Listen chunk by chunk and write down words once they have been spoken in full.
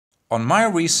On my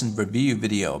recent review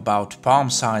video about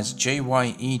palm-sized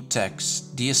JYE Tech's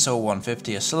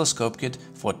DSO150 oscilloscope kit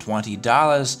for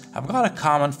 $20, I've got a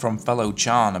comment from fellow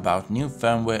John about new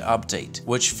firmware update,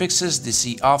 which fixes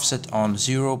DC offset on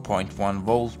 0.1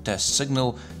 volt test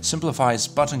signal, simplifies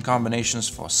button combinations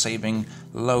for saving,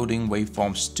 loading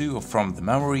waveforms to or from the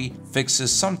memory,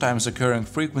 fixes sometimes occurring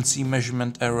frequency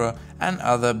measurement error, and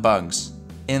other bugs.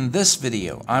 In this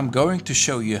video, I'm going to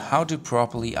show you how to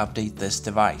properly update this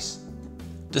device.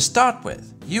 To start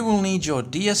with, you will need your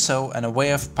DSO and a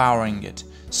way of powering it,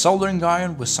 soldering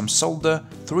iron with some solder,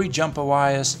 3 jumper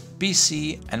wires,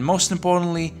 PC, and most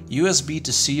importantly, USB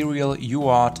to serial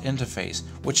UART interface,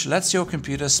 which lets your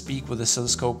computer speak with the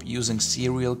oscilloscope using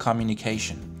serial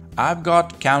communication. I've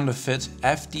got counterfeit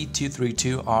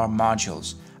FD232R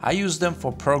modules. I use them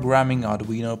for programming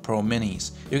Arduino Pro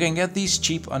Minis. You can get these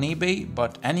cheap on eBay,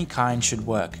 but any kind should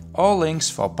work. All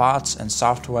links for parts and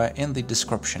software in the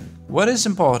description. What is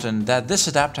important that this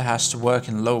adapter has to work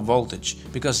in low voltage,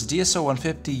 because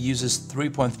DSO150 uses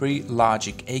 3.3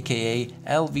 logic aka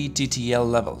LVTTL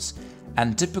levels,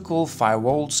 and typical 5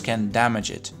 volts can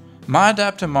damage it. My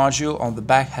adapter module on the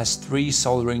back has 3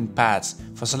 soldering pads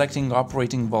for selecting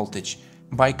operating voltage.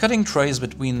 By cutting trays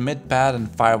between mid pad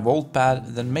and 5 volt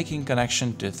pad, then making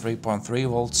connection to 3.3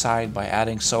 volt side by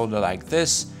adding solder like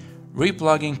this,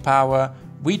 replugging power,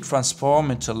 we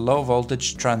transform into low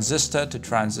voltage transistor to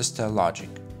transistor logic.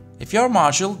 If your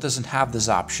module doesn't have this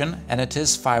option and it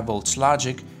is 5 volts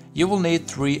logic, you will need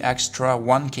 3 extra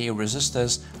 1K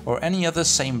resistors or any other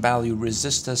same value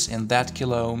resistors in that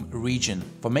kilo ohm region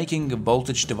for making a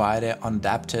voltage divider on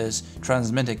adapter's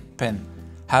transmitting pin.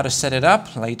 How to set it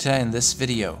up later in this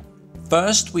video.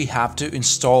 First, we have to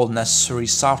install necessary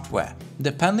software.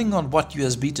 Depending on what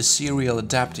USB to serial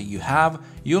adapter you have,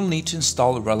 you'll need to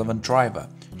install a relevant driver.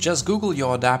 Just Google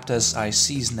your adapter's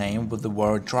IC's name with the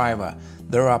word driver.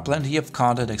 There are plenty of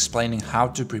content explaining how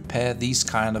to prepare these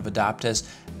kind of adapters,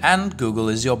 and Google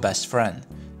is your best friend.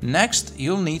 Next,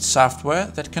 you'll need software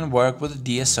that can work with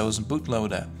the DSO's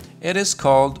bootloader. It is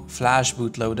called Flash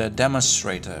Bootloader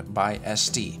Demonstrator by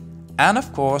ST. And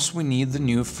of course, we need the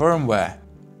new firmware.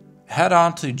 Head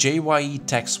on to JYE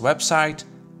Tech's website,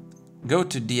 go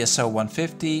to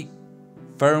DSO150,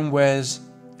 firmwares,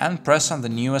 and press on the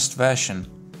newest version.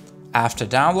 After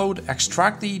download,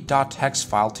 extract the .hex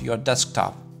file to your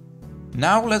desktop.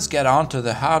 Now let's get on to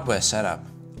the hardware setup.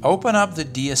 Open up the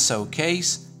DSO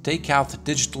case, take out the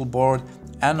digital board,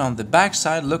 and on the back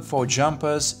side look for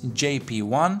jumpers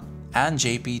JP1 and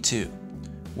JP2.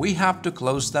 We have to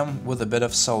close them with a bit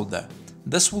of solder.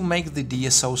 This will make the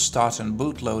DSO start on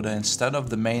bootloader instead of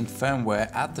the main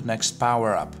firmware at the next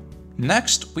power up.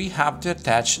 Next, we have to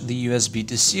attach the USB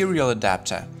to serial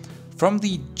adapter. From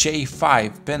the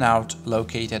J5 pinout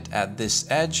located at this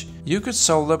edge, you could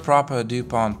solder proper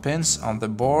DuPont pins on the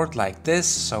board like this,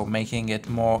 so making it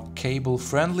more cable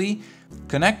friendly.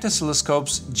 Connect the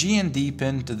oscilloscope's G and D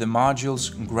pin to the module's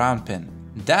ground pin.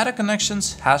 Data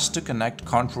connections has to connect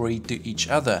contrary to each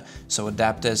other, so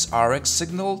adapters RX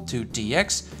signal to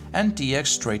TX and TX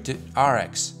straight to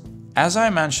RX. As I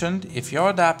mentioned, if your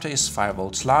adapter is 5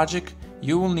 volts logic,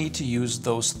 you will need to use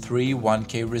those 3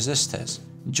 1K resistors.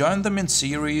 Join them in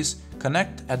series,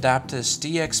 connect adapter's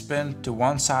TX pin to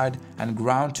one side and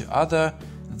ground to other,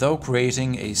 though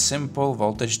creating a simple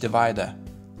voltage divider.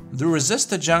 The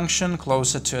resistor junction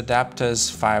closer to adapter's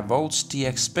 5 volts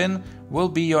TX pin will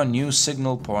be your new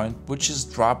signal point, which is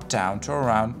dropped down to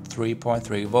around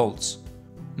 3.3 volts.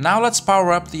 Now let's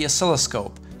power up the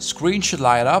oscilloscope. Screen should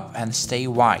light up and stay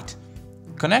white.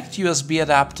 Connect USB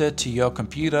adapter to your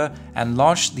computer and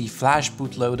launch the Flash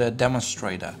Bootloader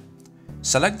Demonstrator.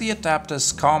 Select the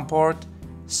adapter's COM port,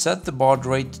 set the baud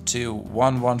rate to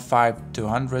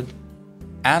 115/200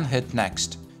 and hit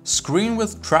Next. Screen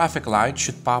with traffic light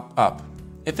should pop up.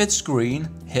 If it's green,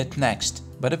 hit Next,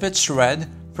 but if it's red,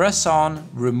 press on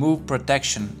Remove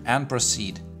Protection and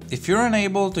proceed. If you're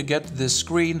unable to get to this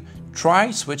screen, try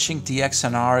switching TX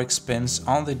and RX pins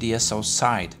on the DSO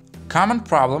side. Common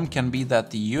problem can be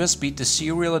that the USB to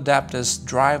serial adapter's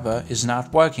driver is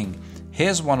not working.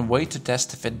 Here's one way to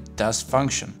test if it does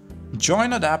function.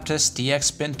 Join adapter's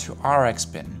TX pin to RX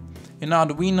pin. In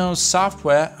Arduino's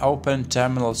software, open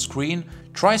terminal screen,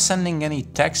 try sending any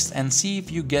text and see if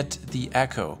you get the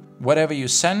echo. Whatever you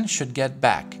send should get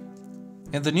back.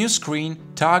 In the new screen,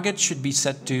 target should be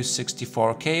set to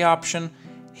 64K option,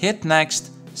 hit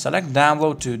Next, select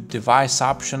Download to Device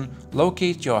option,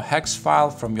 locate your hex file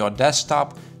from your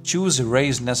desktop, choose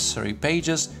Erase necessary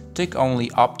pages, tick only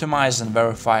Optimize and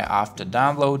Verify after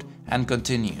download, and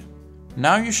continue.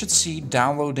 Now you should see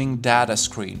Downloading Data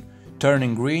screen,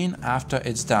 turning green after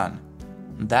it's done.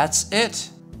 That's it!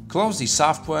 Close the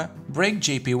software, break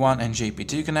JP1 and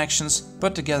JP2 connections,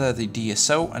 put together the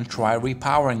DSO and try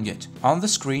repowering it. On the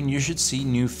screen you should see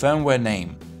new firmware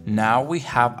name. Now we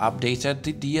have updated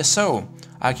the DSO.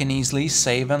 I can easily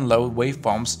save and load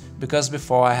waveforms because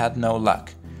before I had no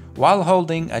luck. While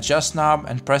holding adjust knob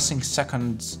and pressing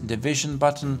second division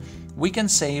button, we can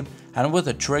save and with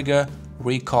a trigger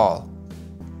recall.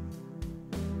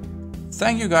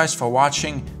 Thank you guys for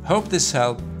watching, hope this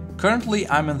helped. Currently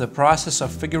I'm in the process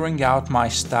of figuring out my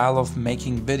style of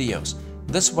making videos.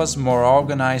 This was more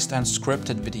organized and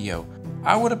scripted video.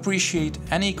 I would appreciate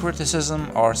any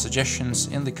criticism or suggestions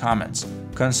in the comments.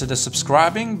 Consider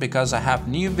subscribing because I have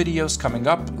new videos coming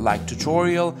up like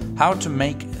tutorial how to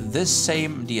make this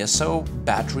same DSO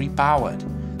battery powered.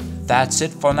 That's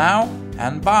it for now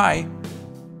and bye!